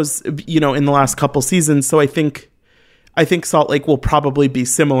those shows, in the last couple seasons. So I think Salt Lake will probably be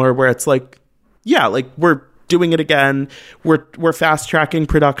similar where it's like, yeah, like we're doing it again. We're fast tracking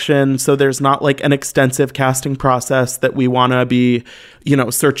production. So there's not like an extensive casting process that we want to be,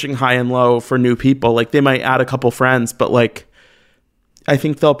 searching high and low for new people. Like they might add a couple friends, but like, I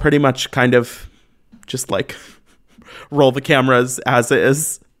think they'll pretty much kind of just like roll the cameras as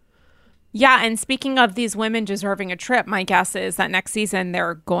is. Yeah, and speaking of these women deserving a trip, my guess is that next season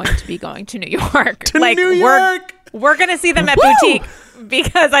they're going to be going to New York. New York! We're going to see them at Boutique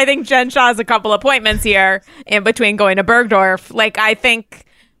because I think Jen Shaw has a couple appointments here in between going to Bergdorf. Like, I think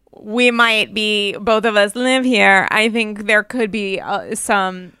we might be, both of us live here. I think there could be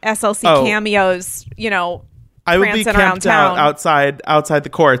some SLC cameos, I would be camped out outside the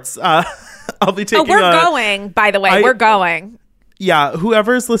courts. I'll be taking going, by the way. We're going. Yeah,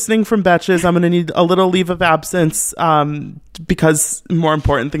 whoever's listening from Betches, I'm going to need a little leave of absence because more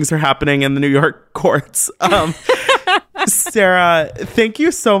important things are happening in the New York courts. Sarah, thank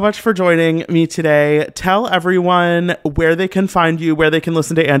you so much for joining me today. Tell everyone where they can find you, where they can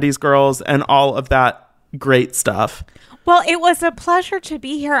listen to Andy's Girls, and all of that great stuff. Well, it was a pleasure to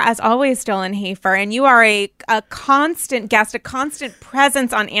be here, as always, Dylan Hafer. And you are a constant guest, a constant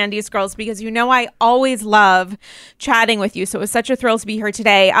presence on Andy's Girls, because I always love chatting with you. So it was such a thrill to be here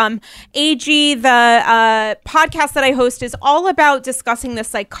today. AG, the podcast that I host, is all about discussing the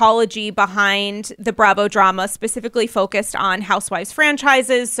psychology behind the Bravo drama, specifically focused on Housewives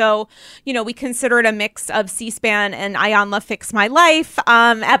franchises. So, we consider it a mix of C-SPAN and Ayanla Fix My Life.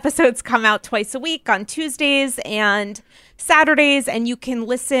 Episodes come out twice a week on Tuesdays and Saturdays, and you can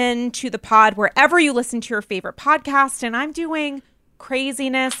listen to the pod wherever you listen to your favorite podcast. And I'm doing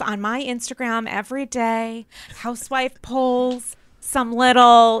craziness on my Instagram every day, housewife polls, some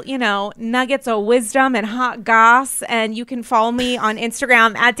little, nuggets of wisdom and hot goss. And you can follow me on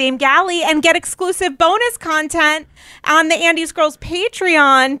Instagram at Dame Galley and get exclusive bonus content on the Andy's Girls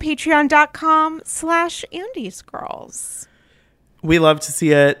Patreon, patreon.com/Andy's Girls. We love to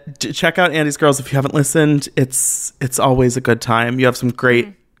see it. Check out Andy's Girls if you haven't listened. It's always a good time. You have some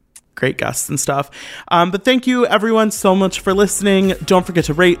great guests and stuff. But thank you, everyone, so much for listening. Don't forget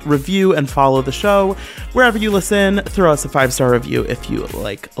to rate, review, and follow the show. Wherever you listen, throw us a 5-star review if you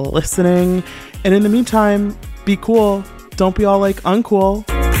like listening. And in the meantime, be cool. Don't be all like uncool.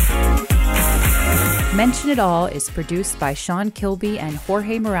 Mention It All is produced by Sean Kilby and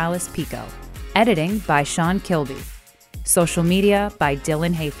Jorge Morales Pico. Editing by Sean Kilby. Social media by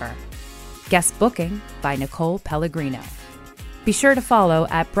Dylan Hafer. Guest booking by Nicole Pellegrino. Be sure to follow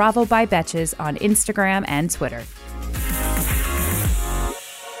at Bravo by Betches on Instagram and Twitter.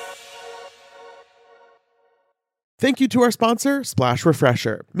 Thank you to our sponsor, Splash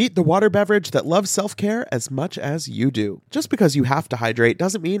Refresher. Meet the water beverage that loves self-care as much as you do. Just because you have to hydrate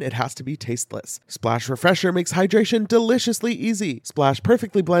doesn't mean it has to be tasteless. Splash Refresher makes hydration deliciously easy. Splash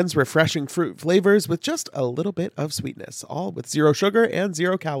perfectly blends refreshing fruit flavors with just a little bit of sweetness, all with 0 sugar and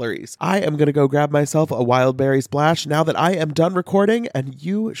 0 calories. I am going to go grab myself a wild berry splash now that I am done recording, and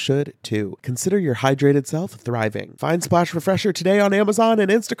you should too. Consider your hydrated self thriving. Find Splash Refresher today on Amazon and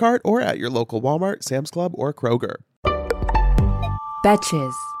Instacart or at your local Walmart, Sam's Club, or Kroger.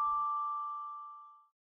 Betches.